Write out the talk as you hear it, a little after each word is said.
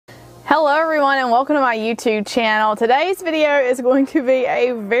Hello everyone and welcome to my YouTube channel. Today's video is going to be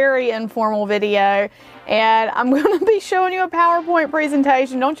a very informal video and I'm going to be showing you a PowerPoint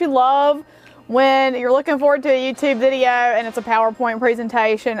presentation. Don't you love when you're looking forward to a YouTube video and it's a PowerPoint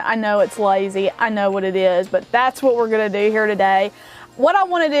presentation? I know it's lazy, I know what it is, but that's what we're going to do here today. What I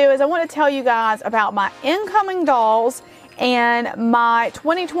want to do is I want to tell you guys about my incoming dolls and my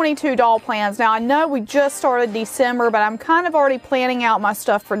 2022 doll plans. Now I know we just started December, but I'm kind of already planning out my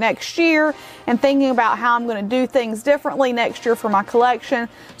stuff for next year and thinking about how I'm going to do things differently next year for my collection.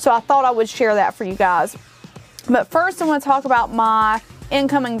 So I thought I would share that for you guys. But first I want to talk about my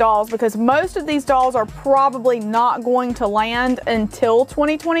incoming dolls because most of these dolls are probably not going to land until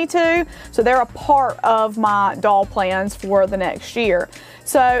 2022. So they're a part of my doll plans for the next year.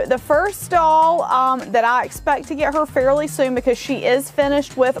 So the first doll that I expect to get her fairly soon because she is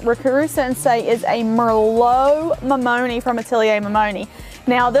finished with Rakuru Sensei is a Merlot Mamoni from Atelier Mamoni.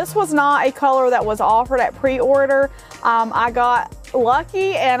 Now this was not a color that was offered at pre-order. I got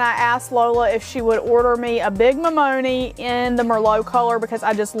lucky and I asked Lola if she would order me a big Mamoni in the Merlot color because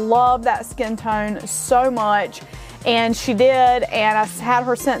I just love that skin tone so much, and she did, and I had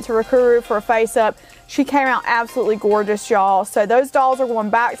her sent to Rakuru for a face up. She came out absolutely gorgeous, y'all. So those dolls are going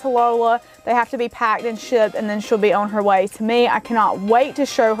back to Lola. They have to be packed and shipped, and then she'll be on her way to me. I cannot wait to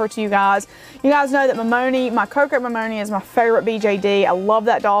show her to you guys. You guys know that Mamoni, my Coco Mamoni, is my favorite BJD. I love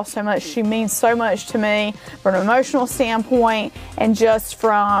that doll so much. She means so much to me from an emotional standpoint and just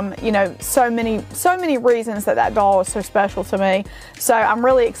from, you know, so many reasons that doll is so special to me. So I'm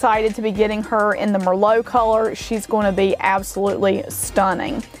really excited to be getting her in the Merlot color. She's going to be absolutely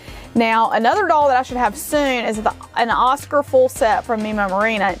stunning. Now, another doll that I should have soon is an Oscar full set from Mimo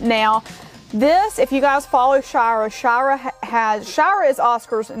Marina. Now, this, if you guys follow Shira, Shira is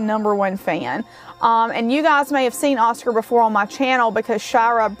Oscar's #1 fan. And you guys may have seen Oscar before on my channel because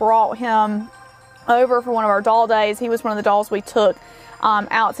Shira brought him over for one of our doll days. He was one of the dolls we took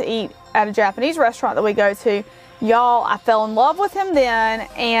out to eat at a Japanese restaurant that we go to. Y'all, I fell in love with him then,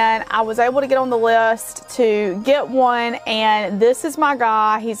 and I was able to get on the list to get one, and this is my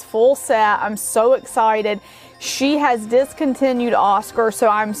guy. He's full set. I'm so excited. She has discontinued Oscar, so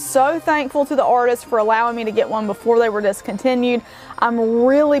I'm so thankful to the artist for allowing me to get one before they were discontinued. I'm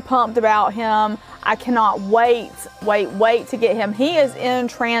really pumped about him. I cannot wait to get him. He is in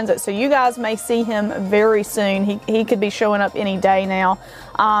transit, so you guys may see him very soon. He could be showing up any day now.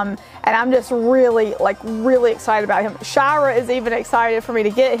 And I'm just really excited about him. Shira is even excited for me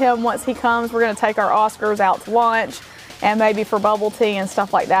to get him once he comes. We're going to take our Oscars out to lunch and maybe for bubble tea and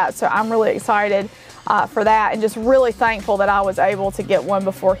stuff like that. So I'm really excited for that and just really thankful that I was able to get one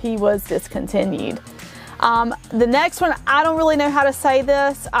before he was discontinued. The next one, I don't really know how to say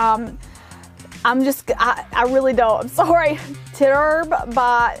this. I really don't. I'm sorry. Tirb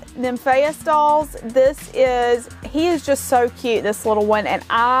by Nymphaeus Dolls. He is just so cute, this little one, and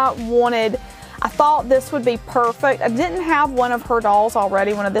I thought this would be perfect. I didn't have one of her dolls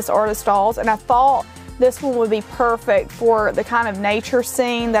already, one of this artist dolls, and I thought this one would be perfect for the kind of nature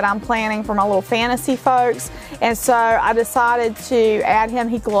scene that I'm planning for my little fantasy folks. And so I decided to add him.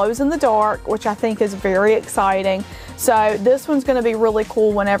 He glows in the dark, which I think is very exciting. So this one's going to be really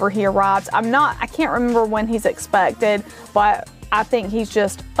cool whenever he arrives. I can't remember when he's expected, but I think he's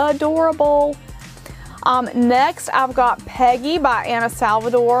just adorable. Next, I've got Peggy by Anna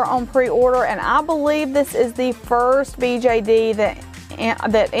Salvador on pre-order, and I believe this is the first BJD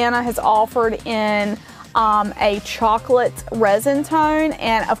that Anna has offered in a chocolate resin tone,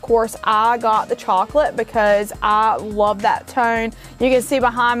 and of course I got the chocolate because I love that tone. You can see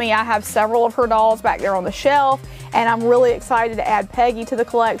behind me I have several of her dolls back there on the shelf, and I'm really excited to add Peggy to the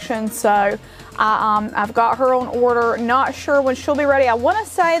collection. So I've got her on order. Not sure when she'll be ready. I want to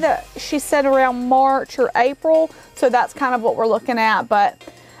say that she said around March or April, so that's kind of what we're looking at. But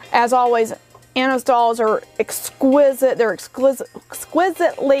as always, Anna's dolls are exquisite. They're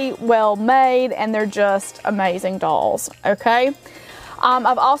exquisitely well made, and they're just amazing dolls, okay?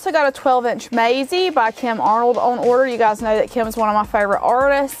 I've also got a 12-inch Maisie by Kim Arnold on order. You guys know that Kim is one of my favorite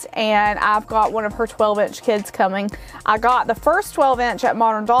artists, and I've got one of her 12-inch kids coming. I got the first 12-inch at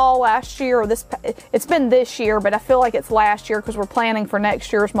Modern Doll last year, or it's been this year, but I feel like it's last year because we're planning for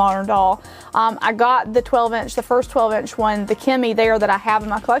next year's Modern Doll. I got the 12-inch, the first 12-inch one, the Kimmy there that I have in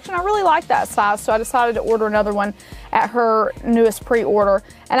my collection. I really like that size, so I decided to order another one at her newest pre-order,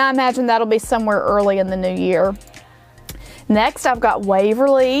 and I imagine that'll be somewhere early in the new year. Next, I've got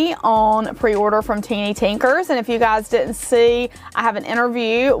Waverly on pre-order from Teeny Tinkers, and if you guys didn't see, I have an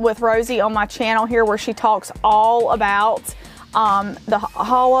interview with Rosie on my channel here where she talks all about the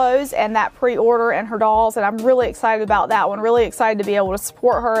hollows and that pre-order and her dolls, and I'm really excited about that one. Really excited to be able to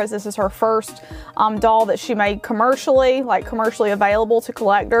support her, as this is her first doll that she made commercially, like commercially available to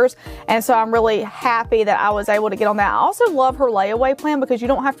collectors, and so I'm really happy that I was able to get on that. I also love her layaway plan because you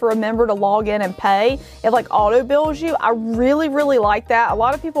don't have to remember to log in and pay. It like auto bills you. I really like that. A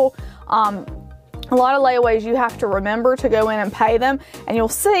lot of people, a lot of layaways you have to remember to go in and pay them, and you'll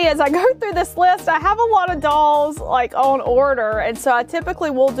see as I go through this list I have a lot of dolls like on order, and so I typically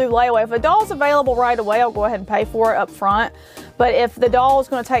will do layaway. If a doll's available right away, I'll go ahead and pay for it up front, but if the doll is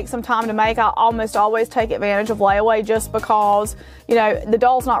going to take some time to make, I'll almost always take advantage of layaway, just because, you know, the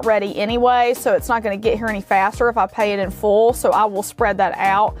doll's not ready anyway, so it's not going to get here any faster if I pay it in full, so I will spread that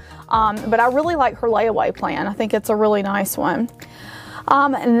out. But I really like her layaway plan. I think it's a really nice one.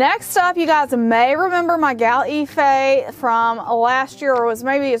 Next up, you guys may remember my gal Ife from last year, or was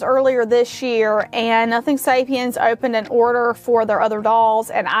maybe as earlier this year, and Nothing Sapiens opened an order for their other dolls,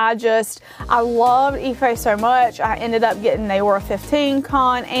 and I loved Ife so much. I ended up getting Aura 15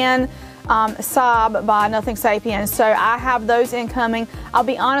 Con and Sob by Nothing Sapiens, so I have those incoming. I'll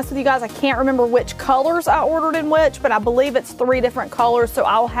be honest with you guys, I can't remember which colors I ordered in which, but I believe it's 3 different colors, so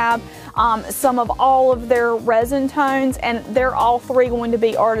I'll have some of all of their resin tones, and they're all 3 going to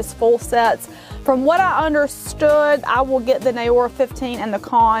be artist full sets. From what I understood, I will get the Aura 15 and the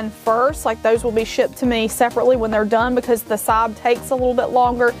Con first. Like, those will be shipped to me separately when they're done, because the Sob takes a little bit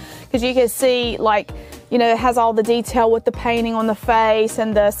longer, because you can see, like, you know, it has all the detail with the painting on the face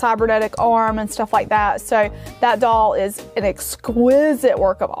and the cybernetic arm and stuff like that. So that doll is an exquisite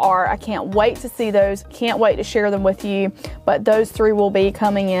work of art. I can't wait to see those. Can't wait to share them with you. But those 3 will be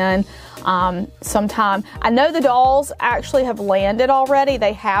coming in sometime. I know the dolls actually have landed already.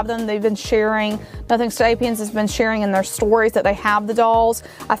 They have them. They've been sharing. Nothing Sapiens has been sharing in their stories that they have the dolls.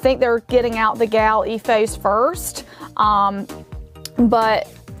 I think they're getting out the gal Ifes first. But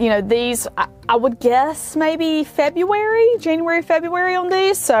you know, these, I would guess maybe January, February on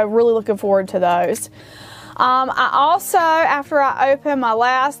these, so really looking forward to those. I also, after I opened my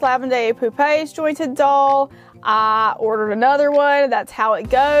last Lavender Poupées jointed doll, I ordered another one. That's how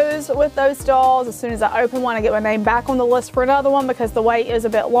it goes with those dolls. As soon as I open one, I get my name back on the list for another one, because the wait is a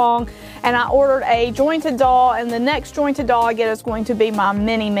bit long. And I ordered a jointed doll, and the next jointed doll I get is going to be my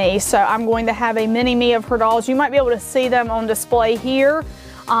mini-me. So I'm going to have a mini-me of her dolls. You might be able to see them on display here.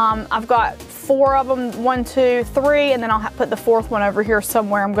 I've got 4 of them, 1, 2, 3, and then I'll put the 4th one over here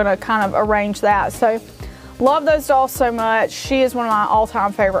somewhere. I'm going to kind of arrange that. So love those dolls so much. She is one of my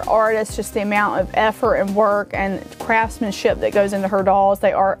all-time favorite artists. Just the amount of effort and work and craftsmanship that goes into her dolls.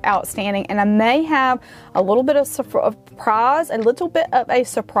 They are outstanding. And I may have a little bit of a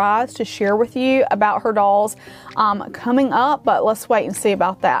surprise to share with you about her dolls coming up, but let's wait and see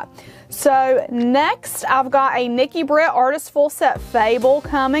about that. So next, I've got a Nikki Britt Artist Full Set Fable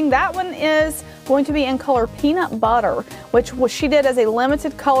coming. That one is going to be in color Peanut Butter, which she did as a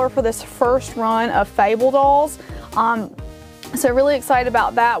limited color for this first run of Fable dolls. So really excited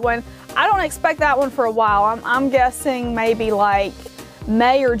about that one. I don't expect that one for a while. I'm guessing maybe like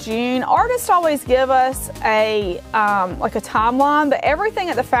May or June. Artists always give us a like a timeline, but everything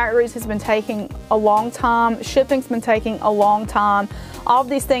at the factories has been taking a long time. Shipping's been taking a long time. All of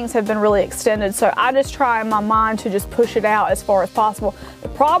these things have been really extended, so I just try in my mind to just push it out as far as possible. The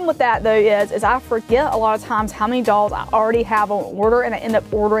problem with that though is I forget a lot of times how many dolls I already have on order, and I end up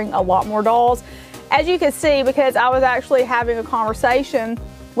ordering a lot more dolls. As you can see, because I was actually having a conversation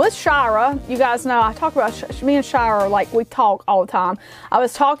with Shira. You guys know I talk about, me and Shira, like, we talk all the time. I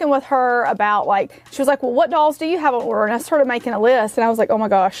was talking with her about, like, she was like, well, what dolls do you have on order? And I started making a list, and I was like, oh my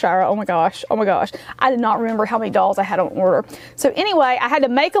gosh, Shira, oh my gosh, oh my gosh. I did not remember how many dolls I had on order. So anyway, I had to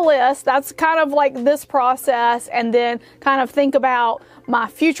make a list. That's kind of like this process, and then kind of think about my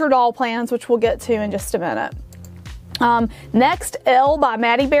future doll plans, which we'll get to in just a minute. Next, Elle by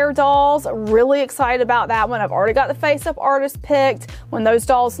Maddie Bear Dolls. Really excited about that one. I've already got the face-up artist picked. When those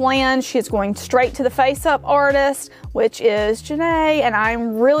dolls land, she's going straight to the face-up artist, which is Janae, and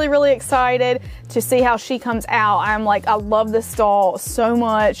I'm really, really excited to see how she comes out. I'm like, I love this doll so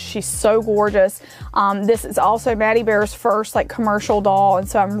much. She's so gorgeous. This is also Maddie Bear's first, like, commercial doll, and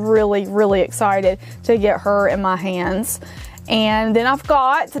so I'm really, really excited to get her in my hands. And then I've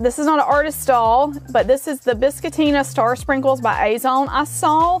got, this is not an artist doll, but this is the Biscuitina Star Sprinkles by A-Zone. I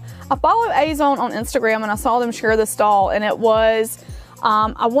follow A-Zone on Instagram, and I saw them share this doll, and it was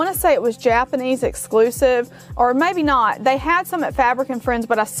I want to say it was Japanese exclusive, or maybe not. They had some at Fabric and Friends,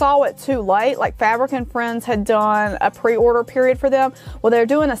 but I saw it too late. Like Fabric and Friends had done a pre-order period for them. Well, they're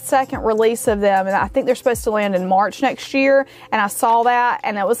doing a second release of them, and I think they're supposed to land in March next year. And I saw that,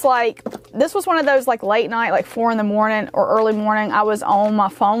 and it was like, this was one of those like late night, like 4 in the morning or early morning. I was on my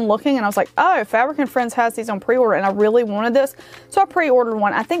phone looking, and I was like, oh, Fabric and Friends has these on pre-order, and I really wanted this, so I pre-ordered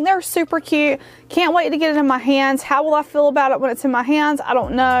one. I think they're super cute. Can't wait to get it in my hands. How will I feel about it when it's in my hands? I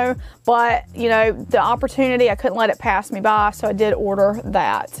don't know, but you know, the opportunity, I couldn't let it pass me by, so I did order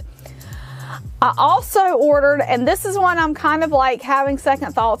that. I also ordered, and this is one I'm kind of like having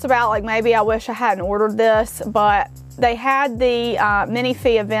second thoughts about, like maybe I wish I hadn't ordered this, but they had the mini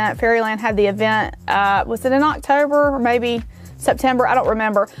fee event. Fairyland had the event, was it in October or maybe September? I don't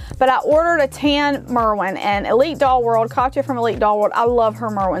remember. But I ordered a tan Merwin, and Elite Doll World, Katya from Elite Doll World, I love her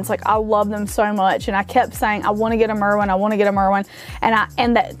Merwins. Like, I love them so much. And I kept saying, I want to get a Merwin, I want to get a Merwin.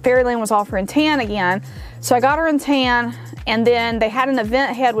 And that Fairyland was offering tan again. So I got her in tan, and then they had an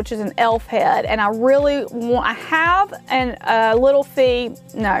event head, which is an elf head. And I really want, I have a little fee,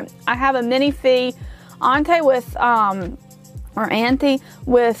 no, I have a mini fee Ante with, or Auntie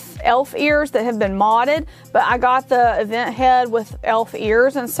with elf ears that have been modded, but I got the event head with elf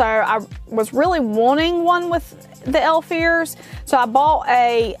ears, and so I was really wanting one with the elf ears. So I bought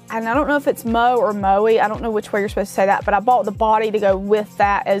and I don't know if it's Mo or Moe, I don't know which way you're supposed to say that, but I bought the body to go with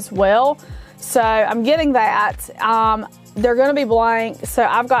that as well. So I'm getting that. They're going to be blank, so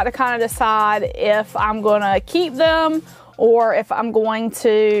I've got to kind of decide if I'm going to keep them or if I'm going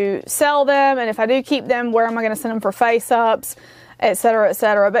to sell them, and if I do keep them, where am I going to send them for face-ups, etc.,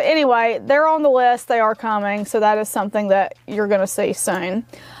 etc. But anyway, they're on the list. They are coming, so that is something that you're going to see soon.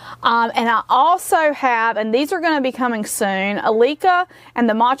 And I also have, and these are going to be coming soon, Alika and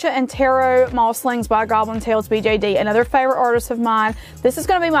the Matcha and Tarot Mosslings by Goblin Tales BJD, another favorite artist of mine. This is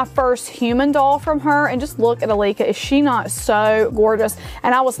going to be my first human doll from her, and just look at Alika. Is she not so gorgeous?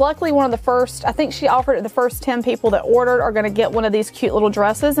 And I was luckily one of the first, I think she offered it, the first 10 people that ordered are going to get one of these cute little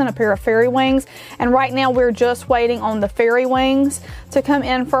dresses and a pair of fairy wings. And right now we're just waiting on the fairy wings to come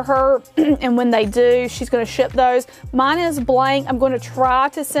in for her. And when they do, she's going to ship those. Mine is blank. I'm going to try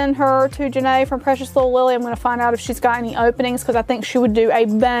to send her to Janae from Precious Little Lily. I'm going to find out if she's got any openings, because I think she would do a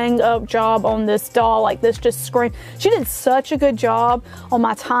bang up job on this doll. Like, this just screamed. She did such a good job on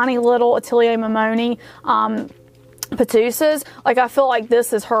my tiny little Atelier Mamoni Patusas. Like, I feel like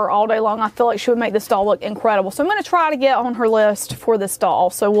this is her all day long. I feel like she would make this doll look incredible. So I'm going to try to get on her list for this doll.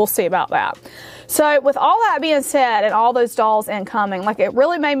 So we'll see about that. So with all that being said, and all those dolls incoming, like, it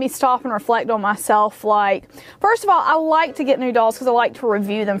really made me stop and reflect on myself. Like, first of all, I like to get new dolls because I like to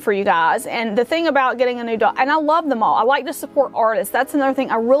review them for you guys. And the thing about getting a new doll, and I love them all. I like to support artists. That's another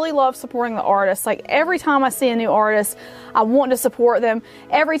thing. I really love supporting the artists. Like, every time I see a new artist, I want to support them.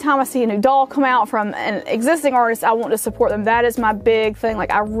 Every time I see a new doll come out from an existing artist, I want to support them. That is my big thing.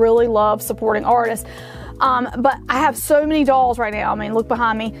 Like, I really love supporting artists. But I have so many dolls right now. I mean, look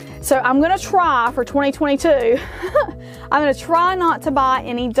behind me. So I'm going to try for 2022. I'm going to try not to buy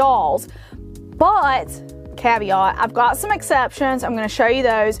any dolls. But, caveat, I've got some exceptions. I'm going to show you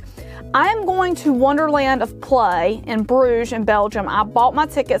those. I'm going to Wonderland of Play in Bruges in Belgium. I bought my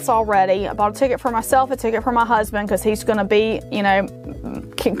tickets already. I bought a ticket for myself, a ticket for my husband, because he's going to be, you know,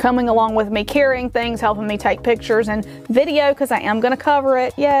 coming along with me, carrying things, helping me take pictures and video, because I am going to cover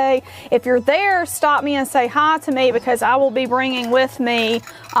it. Yay. If you're there, stop me and say hi to me, because I will be bringing with me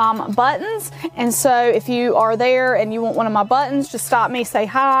buttons. And so if you are there and you want one of my buttons, just stop me, say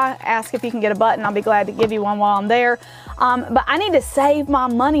hi, ask if you can get a button. I'll be glad to give you one while I'm there. But I need to save my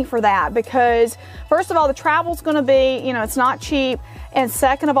money for that, because first of all, the travel's going to be, you know, it's not cheap. And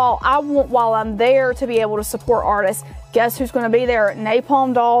second of all, I want, while I'm there, to be able to support artists. Guess who's going to be there?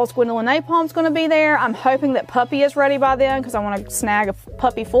 Napalm Dolls. Gwendolyn Napalm's going to be there. I'm hoping that Puppy is ready by then, because I want to snag a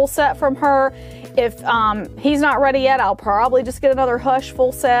Puppy full set from her. If he's not ready yet, I'll probably just get another Hush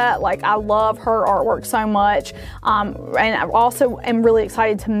full set. Like, I love her artwork so much. And I also am really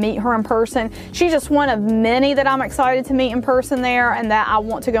excited to meet her in person. She's just one of many that I'm excited to meet in person there, and that I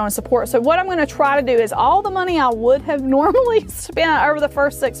want to go and support. So what I'm going to try to do is, all the money I would have normally spent over the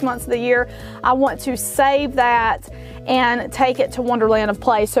first 6 months of the year, I want to save that and take it to Wonderland of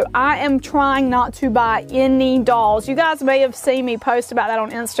Play. So I am trying not to buy any dolls. You guys may have seen me post about that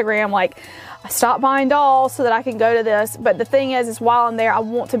on Instagram, like, I stopped buying dolls so that I can go to this. But the thing is while I'm there, I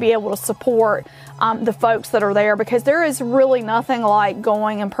want to be able to support the folks that are there, because there is really nothing like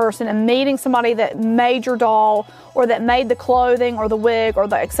going in person and meeting somebody that made your doll, or that made the clothing or the wig or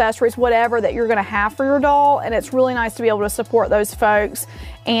the accessories, whatever that you're going to have for your doll. And it's really nice to be able to support those folks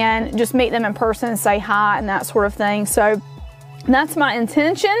and just meet them in person and say hi and that sort of thing. So That's my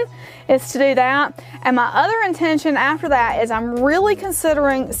intention, is to do that. And my other intention after that is I'm really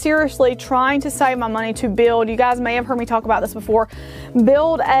considering seriously trying to save my money to build, you guys may have heard me talk about this before,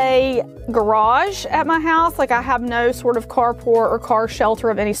 build a garage at my house. Like, I have no sort of carport or car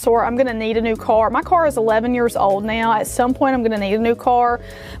shelter of any sort. I'm gonna need a new car. My car is 11 years old now. At some point I'm gonna need a new car,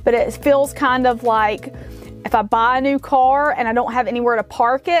 but it feels kind of like, if I buy a new car and I don't have anywhere to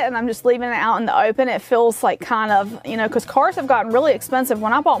park it and I'm just leaving it out in the open, it feels like kind of, you know, because cars have gotten really expensive.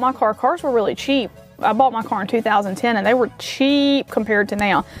 When I bought my car, cars were really cheap. I bought my car in 2010 and they were cheap compared to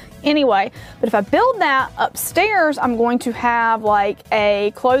now. Anyway, but if I build that upstairs, I'm going to have like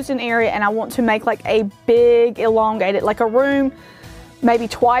a closed-in area, and I want to make like a big elongated, like a room maybe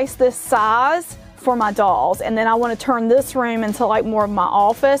twice this size for my dolls. And then I want to turn this room into like more of my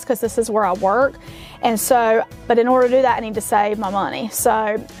office, because this is where I work. And so, but in order to do that, I need to save my money.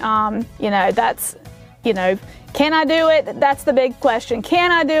 So, you know, that's, you know, can I do it? That's the big question.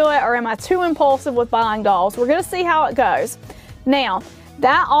 Can I do it, or am I too impulsive with buying dolls? We're going to see how it goes. Now,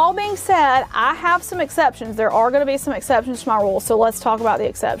 that all being said, I have some exceptions. There are going to be some exceptions to my rule. So let's talk about the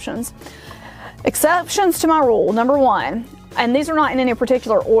exceptions. Exceptions to my rule. Number one, and these are not in any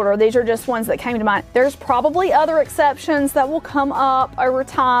particular order, these are just ones that came to mind. There's probably other exceptions that will come up over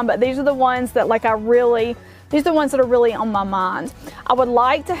time, but these are the ones that these are the ones that are really on my mind. I would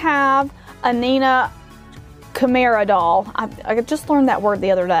like to have a Nina Chimera doll. I just learned that word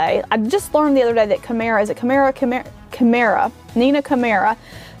the other day. I just learned the other day that Chimera, is it Chimera? Chimera, Nina Chimera.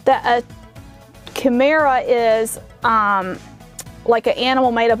 That a chimera is like an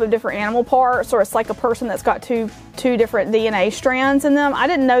animal made up of different animal parts, or it's like a person that's got two different DNA strands in them. I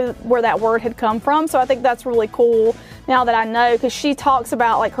didn't know where that word had come from, so I think that's really cool now that I know, because she talks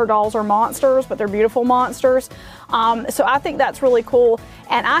about like her dolls are monsters, but they're beautiful monsters. So I think that's really cool.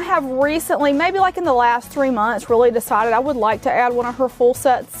 And I have recently, maybe like in the last 3 months, really decided I would like to add one of her full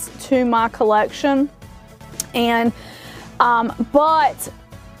sets to my collection. And but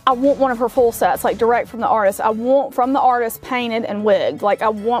I want one of her full sets, like direct from the artist. I want from the artist painted and wigged. Like, I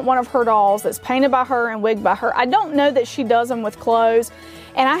want one of her dolls that's painted by her and wigged by her. I don't know that she does them with clothes.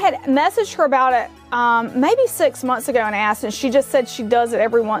 And I had messaged her about it maybe 6 months ago and asked, and she just said she does it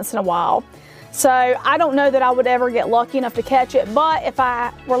every once in a while. So I don't know that I would ever get lucky enough to catch it, but if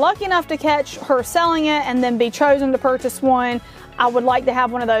I were lucky enough to catch her selling it and then be chosen to purchase one, I would like to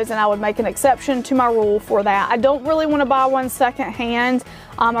have one of those, and I would make an exception to my rule for that. I don't really want to buy one second hand.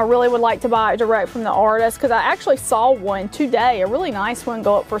 I really would like to buy it direct from the artist, because I actually saw one today, a really nice one,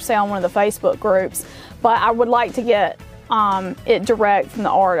 go up for sale in one of the Facebook groups. But I would like to get it direct from the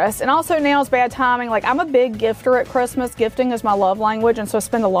artist. And also, now is bad timing. Like, I'm a big gifter at Christmas. Gifting is my love language, and so I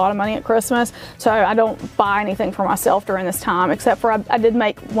spend a lot of money at Christmas. So I don't buy anything for myself during this time, except for I did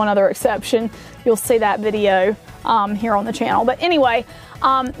make one other exception. You'll see that video here on the channel. But anyway,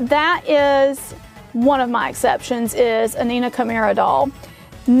 that is one of my exceptions, is a Nina Chimera doll.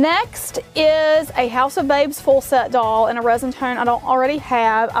 Next is a House of Babes full set doll in a resin tone I don't already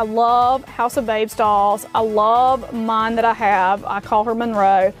have. I love House of Babes dolls. I love mine that I have. I call her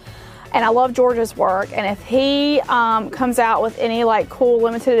Monroe. And I love George's work. And if he comes out with any like cool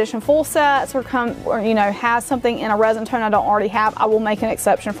limited edition full sets, or you know, has something in a resin tone I don't already have, I will make an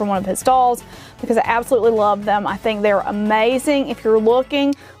exception for one of his dolls, because I absolutely love them. I think they're amazing. If you're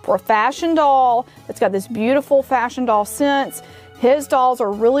looking for a fashion doll that's got this beautiful fashion doll sense, his dolls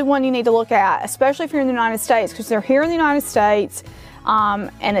are really one you need to look at, especially if you're in the United States, because they're here in the United States.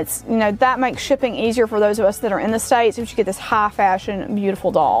 And it's, you know, that makes shipping easier for those of us that are in the States, if you get this high fashion,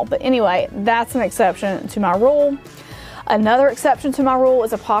 beautiful doll. But anyway, that's an exception to my rule. Another exception to my rule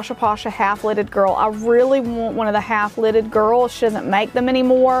is a Pasha Pasha half-lidded girl. I really want one of the half-lidded girls. She doesn't make them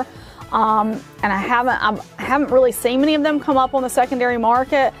anymore. And I haven't really seen many of them come up on the secondary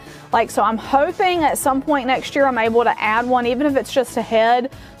market. Like, so I'm hoping at some point next year I'm able to add one, even if it's just a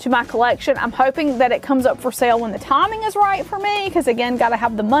head, to my collection. I'm hoping that it comes up for sale when the timing is right for me, because again, got to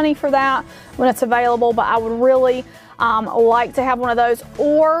have the money for that when it's available. But I would really like to have one of those.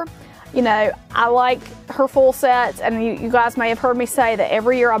 Or, you know, I like her full sets, and you guys may have heard me say that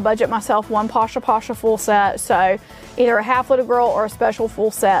every year I budget myself one Pasha Pasha full set. So either a half-lidded girl or a special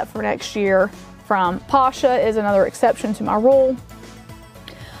full set for next year from Pasha is another exception to my rule.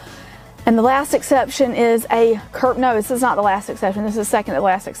 And the last exception is no, this is not the last exception. This is second to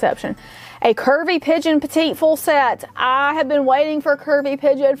last exception. A Curvy Pigeon Petite full set. I have been waiting for a Curvy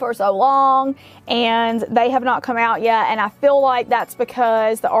Pigeon for so long, and they have not come out yet. And I feel like that's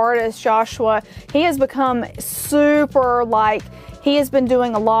because the artist, Joshua, he has become super, like, he has been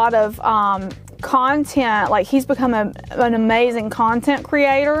doing a lot of content, like he's become an amazing content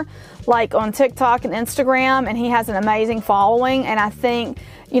creator, like on TikTok and Instagram, and he has an amazing following. And I think,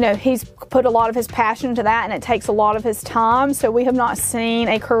 you know, he's put a lot of his passion into that, and it takes a lot of his time. So we have not seen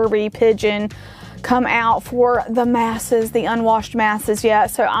a curvy pigeon come out for the masses, the unwashed masses yet.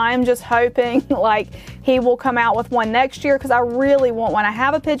 So I'm just hoping like he will come out with one next year, because I really want one. I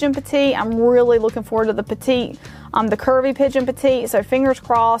have a pigeon petite. I'm really looking forward to the petite, the curvy pigeon petite. So fingers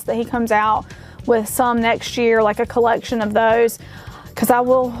crossed that he comes out with some next year, like a collection of those, because I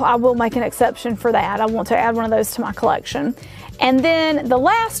will make an exception for that. I want to add one of those to my collection. And then the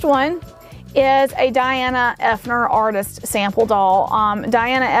last one is a Diana Effner artist sample doll.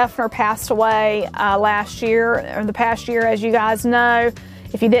 Diana Effner passed away last year, or the past year, as you guys know.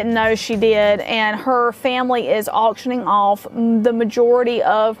 If you didn't know, she did. And her family is auctioning off the majority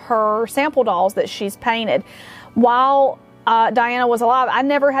of her sample dolls that she's painted. While Diana was alive, I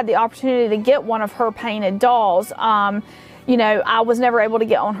never had the opportunity to get one of her painted dolls. You know, I was never able to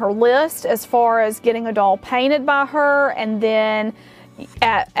get on her list as far as getting a doll painted by her. And then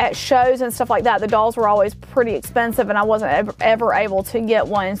at shows and stuff like that, the dolls were always pretty expensive, and I wasn't ever able to get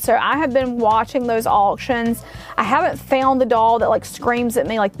one. So I have been watching those auctions. I haven't found the doll that like screams at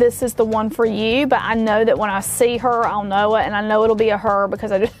me like, this is the one for you, but I know that when I see her, I'll know it, and I know it'll be a her,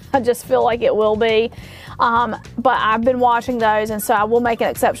 because I just feel like it will be. But I've been watching those, and so I will make an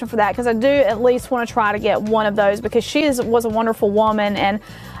exception for that, because I do at least want to try to get one of those, because she was a wonderful woman. And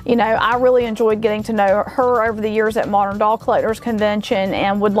you know, I really enjoyed getting to know her over the years at Modern Doll Collectors Convention,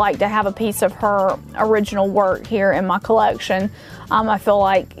 and would like to have a piece of her original work here in my collection. I feel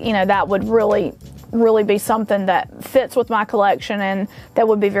like, you know, that would really be something that fits with my collection, and that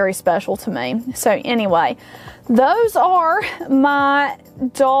would be very special to me. So anyway, those are my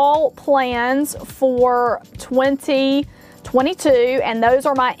doll plans for 2022, and those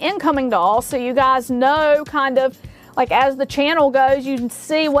are my incoming dolls. So you guys know, kind of like as the channel goes, you can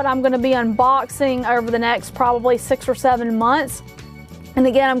see what I'm going to be unboxing over the next probably 6 or 7 months. And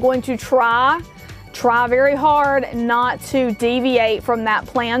again, I'm going to try very hard not to deviate from that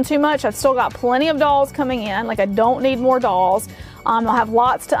plan too much. I've still got plenty of dolls coming in. Like, I don't need more dolls. I'll have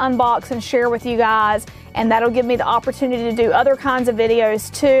lots to unbox and share with you guys, and that'll give me the opportunity to do other kinds of videos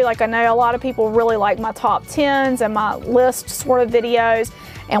too. Like, I know a lot of people really like my top 10s and my list sort of videos.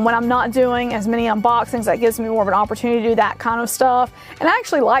 And when I'm not doing as many unboxings, that gives me more of an opportunity to do that kind of stuff. And I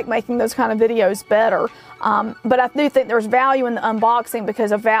actually like making those kind of videos better. But I do think there's value in the unboxing,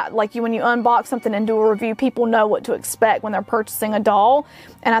 because of that, like when you unbox something and do a review, people know what to expect when they're purchasing a doll.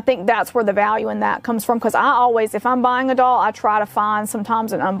 And I think that's where the value in that comes from, because I always, if I'm buying a doll, I try to find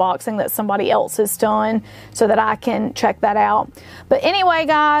sometimes an unboxing that somebody else has done so that I can check that out. But anyway,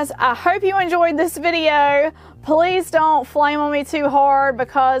 guys, I hope you enjoyed this video. Please don't flame on me too hard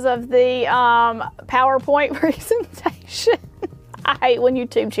because of the PowerPoint presentation. I hate when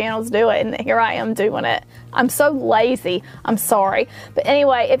YouTube channels do it, and here I am doing it. I'm so lazy. I'm sorry. But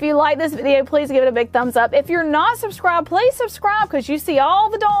anyway, if you like this video, please give it a big thumbs up. If you're not subscribed, please subscribe, because you see all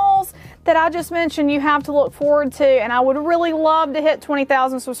the dolls that I just mentioned you have to look forward to. And I would really love to hit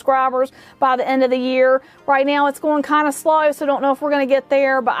 20,000 subscribers by the end of the year. Right now it's going kind of slow, so don't know if we're going to get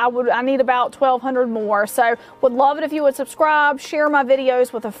there, but I need about 1,200 more. So would love it if you would subscribe, share my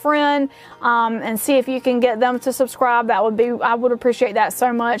videos with a friend, and see if you can get them to subscribe. I would appreciate that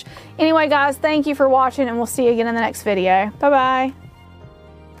so much. Anyway, guys, thank you for watching, and we'll see you again in the next video. Bye-bye.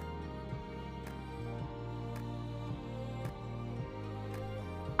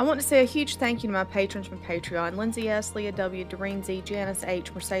 I want to say a huge thank you to my patrons from Patreon: Lindsay S., Leah W., Doreen Z., Janice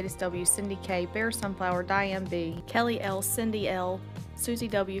H., Mercedes W., Cindy K., Bear Sunflower, Diane B., Kelly L., Cindy L., Susie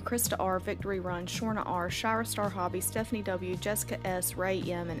W., Krista R., Victory Run, Shorna R., Shira Star Hobby, Stephanie W., Jessica S., Ray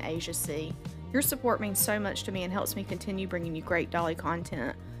M., and Asia C. Your support means so much to me and helps me continue bringing you great dolly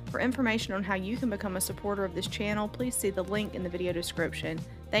content. For information on how you can become a supporter of this channel, please see the link in the video description.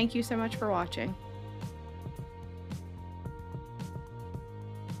 Thank you so much for watching.